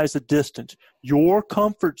 visualize the distance, your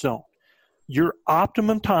comfort zone, your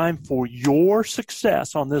optimum time for your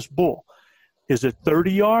success on this bull. Is it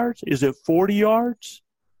 30 yards? Is it 40 yards?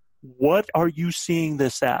 What are you seeing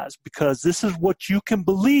this as? Because this is what you can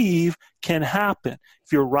believe can happen.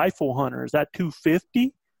 If you're a rifle hunter, is that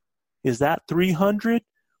 250? Is that 300?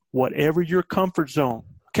 Whatever your comfort zone.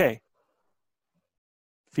 Okay.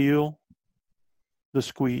 Feel the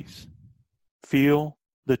squeeze. Feel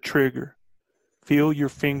the trigger. Feel your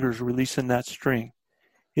fingers releasing that string.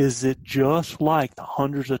 Is it just like the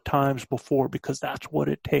hundreds of times before? Because that's what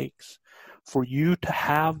it takes for you to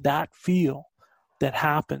have that feel that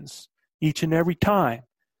happens each and every time.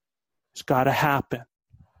 It's got to happen.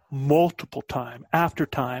 multiple time after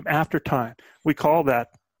time after time. We call that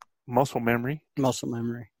muscle memory. Muscle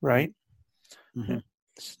memory. Right? Mm-hmm.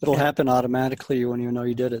 It'll happen automatically when you know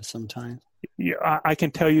you did it sometimes. Yeah, I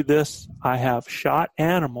can tell you this. I have shot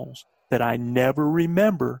animals that I never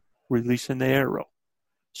remember releasing the arrow.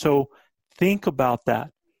 So think about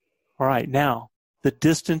that. All right, now the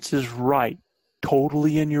distance is right,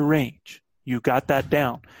 totally in your range. You got that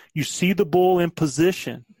down. You see the bull in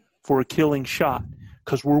position for a killing shot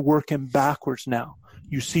because we're working backwards now.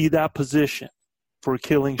 You see that position for a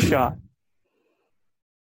killing shot.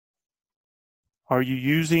 Are you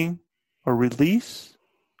using a release,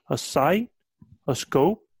 a sight, a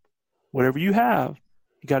scope, whatever you have?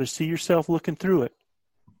 You got to see yourself looking through it.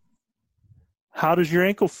 How does your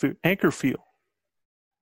anchor feel?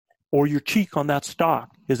 Or your cheek on that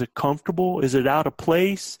stock? Is it comfortable? Is it out of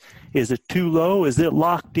place? Is it too low? Is it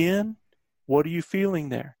locked in? What are you feeling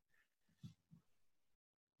there?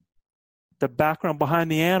 The background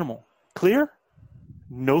behind the animal, clear?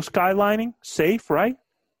 No skylining, safe, right?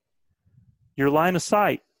 Your line of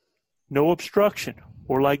sight, no obstruction.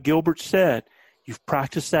 Or like Gilbert said, you've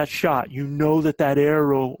practiced that shot. You know that that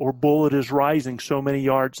arrow or bullet is rising so many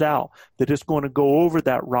yards out, that it's going to go over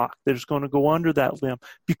that rock, that it's going to go under that limb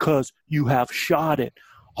because you have shot it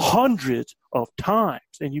hundreds of times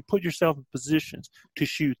and you put yourself in positions to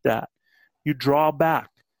shoot that. You draw back.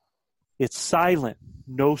 It's silent.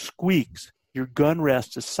 No squeaks. Your gun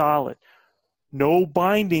rest is solid. No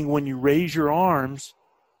binding when you raise your arms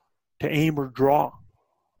to aim or draw.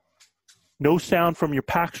 No sound from your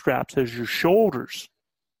pack straps as your shoulders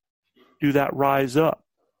do that rise up.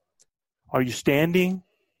 Are you standing?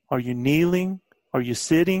 Are you kneeling? Are you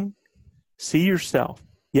sitting? See yourself.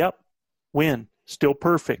 Yep. Win. Still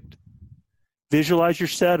perfect. Visualize your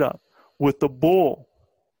setup with the bull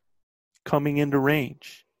coming into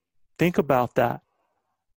range. Think about that.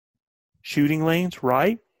 Shooting lanes,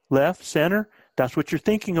 right, left, center. That's what you're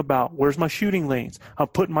thinking about. Where's my shooting lanes? I'm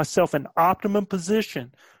putting myself in optimum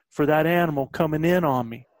position for that animal coming in on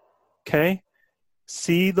me. Okay?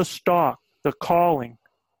 See the stalk, the calling,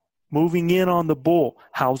 moving in on the bull.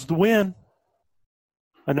 How's the wind?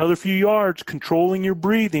 Another few yards, controlling your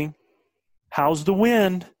breathing. How's the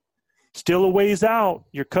wind? Still a ways out.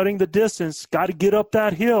 You're cutting the distance. Got to get up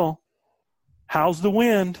that hill. How's the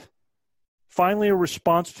wind? Finally, a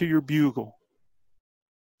response to your bugle.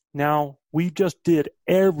 Now, we just did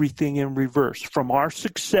everything in reverse from our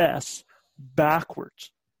success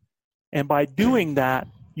backwards. And by doing that,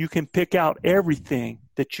 you can pick out everything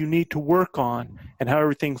that you need to work on and how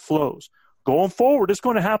everything flows. Going forward, it's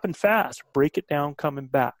going to happen fast. Break it down coming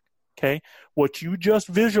back. Okay? What you just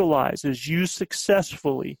visualize is you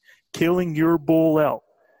successfully killing your bull elk.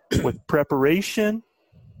 With preparation,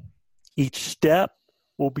 each step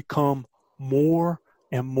will become more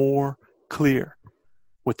and more clear.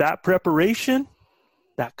 With that preparation,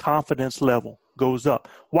 that confidence level goes up.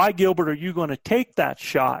 Why, Gilbert, are you going to take that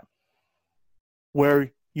shot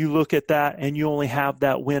where you look at that and you only have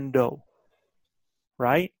that window,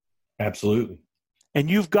 right? Absolutely. And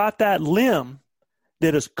you've got that limb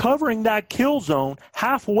that is covering that kill zone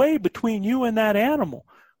halfway between you and that animal.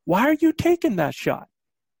 Why are you taking that shot?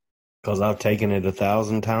 Because I've taken it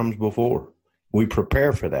 1,000 times before. We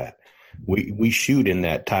prepare for that. We shoot in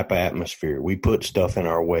that type of atmosphere. We put stuff in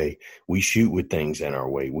our way. We shoot with things in our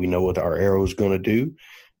way. We know what our arrow is going to do,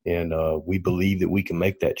 and we believe that we can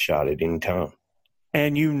make that shot at any time.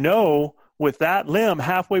 And you know, with that limb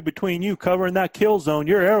halfway between you covering that kill zone,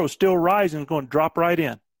 your arrow's still rising, going to drop right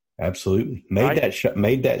in. Absolutely.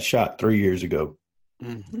 Made that shot 3 years ago.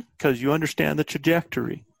 Because you understand the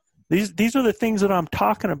trajectory. These are the things that I'm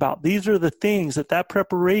talking about. These are the things that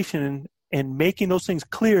preparation and making those things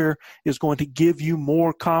clear is going to give you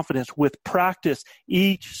more confidence. With practice,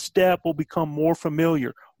 each step will become more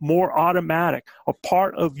familiar, more automatic, a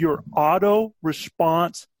part of your auto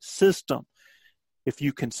response system. If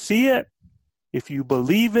you can see it, if you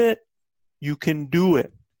believe it, you can do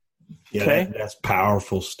it. Yeah, okay? That's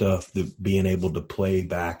powerful stuff, being able to play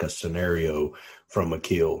back a scenario from a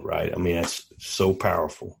kill, right? I mean, that's so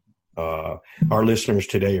powerful. Our listeners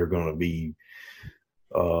today are going to be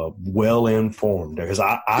well informed, because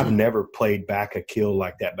I've never played back a kill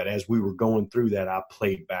like that, but as we were going through that, I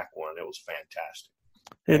played back one. It was fantastic.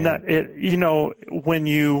 And that when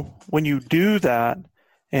you do that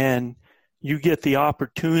and you get the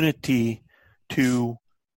opportunity to,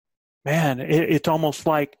 it's almost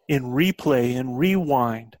like in replay and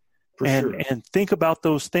rewind and think about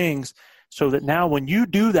those things, so that now when you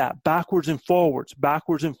do that backwards and forwards,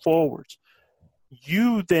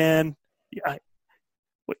 you then, you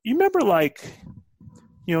remember, like,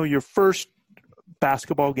 your first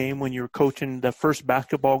basketball game when you were coaching the first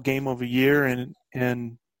basketball game of a year,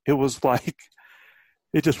 and it was like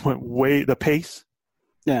it just went the pace.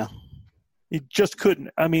 Yeah. You just couldn't.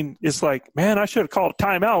 I mean, it's like, man, I should have called a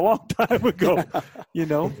timeout a long time ago, you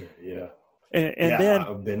know? Yeah. And then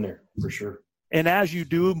I've been there for sure. And as you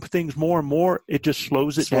do things more and more, it just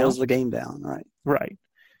slows it down. Slows the game down, right? Right.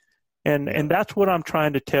 And that's what I'm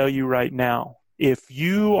trying to tell you right now. If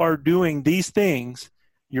you are doing these things,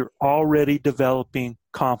 you're already developing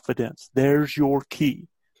confidence. There's your key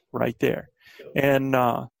right there. And,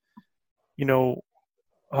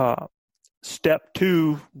 step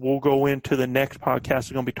 2, we'll go into the next podcast.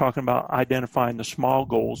 We're going to be talking about identifying the small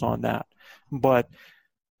goals on that. But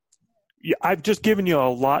I've just given you a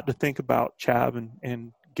lot to think about, Chav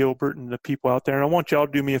and Gilbert and the people out there. And I want y'all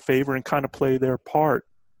to do me a favor and kind of play their part.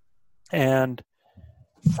 And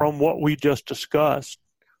from what we just discussed,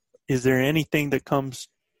 is there anything that comes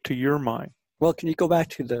to your mind? Well, can you go back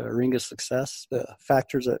to the ring of success, the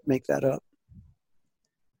factors that make that up?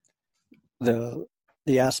 The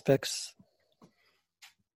aspects.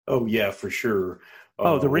 Oh yeah, for sure.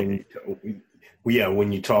 The ring.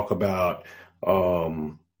 When you talk about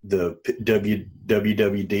the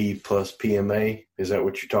WWD plus PMA, is that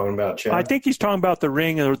what you're talking about, Chad? I think he's talking about the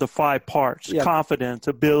ring or the 5 parts: confidence,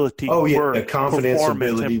 ability, work, the confidence,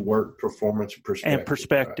 ability, work, performance,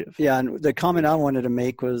 perspective. Right. Yeah, and the comment I wanted to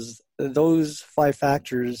make was those 5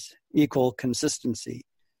 factors equal consistency.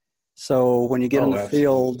 So when you get in the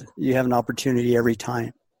field, you have an opportunity every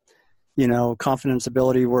time. You know, confidence,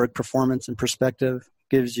 ability, work, performance, and perspective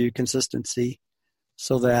gives you consistency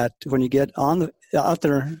so that when you get out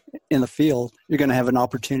there in the field, you're going to have an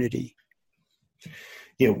opportunity.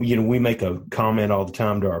 Yeah, we make a comment all the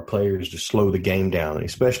time to our players to slow the game down,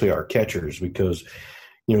 especially our catchers, because,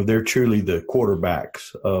 they're truly the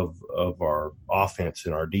quarterbacks of our offense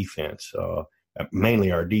and our defense,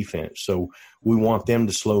 mainly our defense. So we want them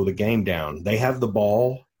to slow the game down. They have the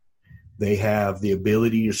ball. They have the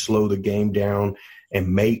ability to slow the game down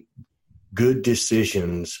and make good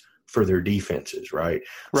decisions for their defenses, right?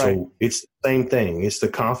 So it's the same thing. It's the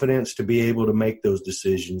confidence to be able to make those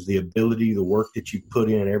decisions, the ability, the work that you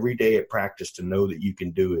put in every day at practice to know that you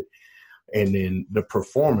can do it. And then the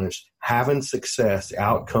performance, having success,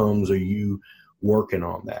 outcomes, are you working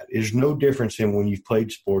on that? There's no difference in when you've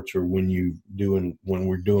played sports or when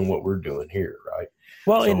we're doing what we're doing here, right?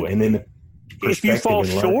 Well, and then if you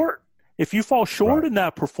fall short in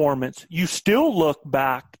that performance, you still look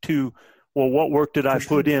back to, well, what work did I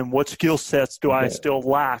put in? What skill sets do I still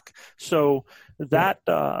lack? So that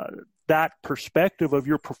perspective of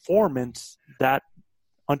your performance, that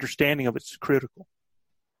understanding of it's critical.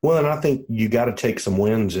 Well, and I think you got to take some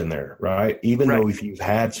wins in there, right? Even though if you've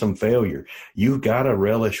had some failure, you've got to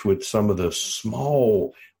relish with some of the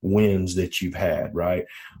small wins that you've had, right?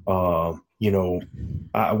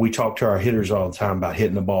 We talk to our hitters all the time about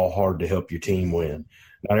hitting the ball hard to help your team win.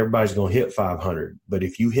 Not everybody's going to hit 500, but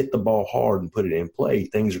if you hit the ball hard and put it in play,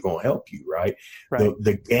 things are going to help you, right?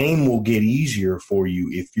 The game will get easier for you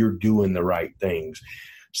if you're doing the right things.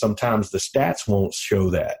 Sometimes the stats won't show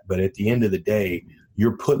that, but at the end of the day,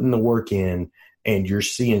 you're putting the work in and you're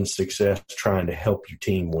seeing success trying to help your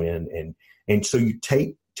team win. And so you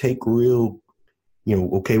take real, we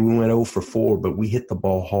went 0 for 4, but we hit the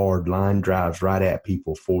ball hard, line drives right at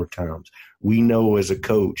people 4 times. We know as a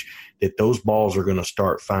coach that those balls are going to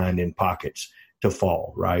start finding pockets to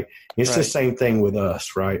fall, right? It's the same thing with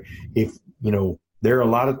us, right? If, there are a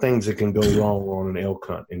lot of things that can go wrong on an elk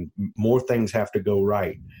hunt, and more things have to go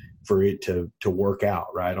right for it to work out,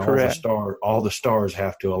 right? All the stars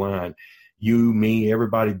have to align. You, me,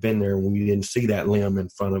 everybody been there and we didn't see that limb in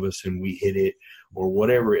front of us and we hit it, or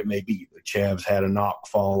whatever it may be. Chav's had a knock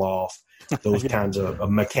fall off. Those kinds of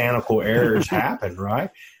mechanical errors happen,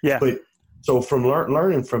 right? Yeah. But so from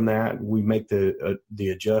learning from that, we make the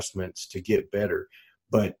adjustments to get better.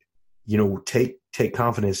 But take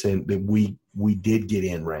confidence in that we did get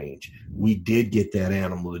in range. We did get that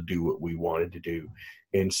animal to do what we wanted to do.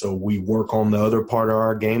 And so we work on the other part of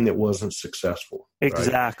our game that wasn't successful. Right?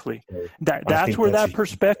 Exactly. That's where that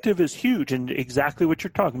perspective is huge, and exactly what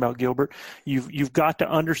you're talking about, Gilbert. You've got to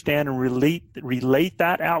understand and relate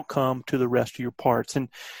that outcome to the rest of your parts. And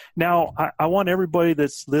now I want everybody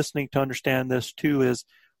that's listening to understand this too, is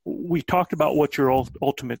we talked about what your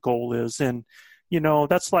ultimate goal is. And,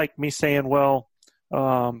 that's like me saying, well,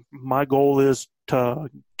 my goal is to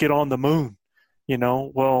get on the moon,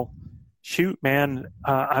 well, shoot, man,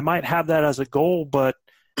 I might have that as a goal, but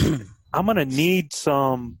I'm going to need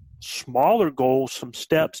some smaller goals, some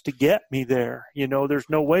steps to get me there. There's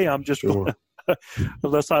no way I'm just going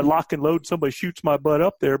unless I lock and load, somebody shoots my butt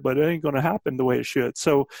up there, but it ain't going to happen the way it should.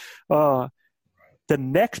 So the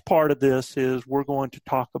next part of this is we're going to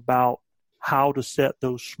talk about how to set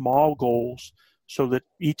those small goals so that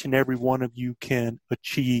each and every one of you can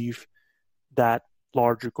achieve that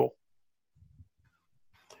larger goal.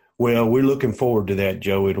 Well, we're looking forward to that,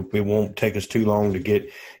 Joe. It won't take us too long to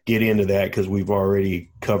get into that because we've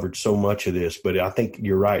already covered so much of this. But I think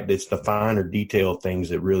you're right. It's the finer detailed things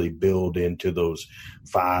that really build into those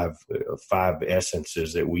five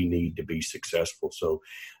essences that we need to be successful. So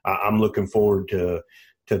I'm looking forward to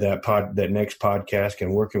that next podcast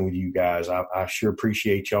and working with you guys. I sure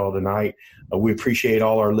appreciate y'all tonight. We appreciate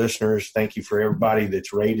all our listeners. Thank you for everybody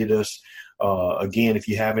that's rated us. Again, if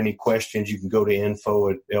you have any questions, you can go to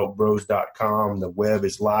info@elkbros.com. The web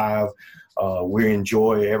is live. We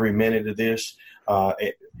enjoy every minute of this.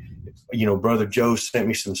 Brother Joe sent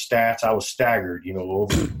me some stats. I was staggered,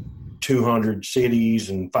 over 200 cities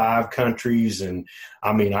and 5 countries. And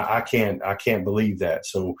I mean, I can't believe that.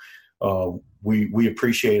 So, we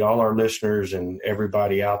appreciate all our listeners and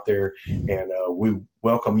everybody out there. And, we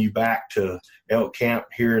welcome you back to Elk Camp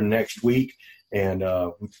here next week. And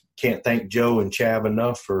we can't thank Joe and Chav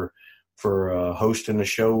enough for hosting the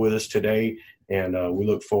show with us today. And we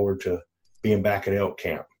look forward to being back at Elk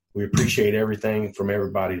Camp. We appreciate everything from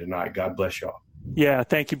everybody tonight. God bless y'all. Yeah,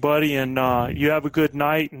 thank you, buddy. And you have a good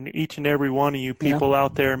night. And each and every one of you people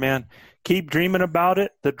out there, man, keep dreaming about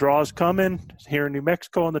it. The draw's coming here in New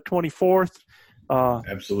Mexico on the 24th.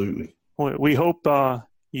 Absolutely. We hope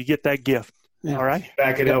you get that gift. Yeah. All right?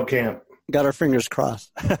 Back at Elk Camp. Got our fingers crossed.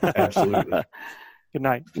 Absolutely. Good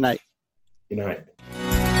night. Good night. Good night.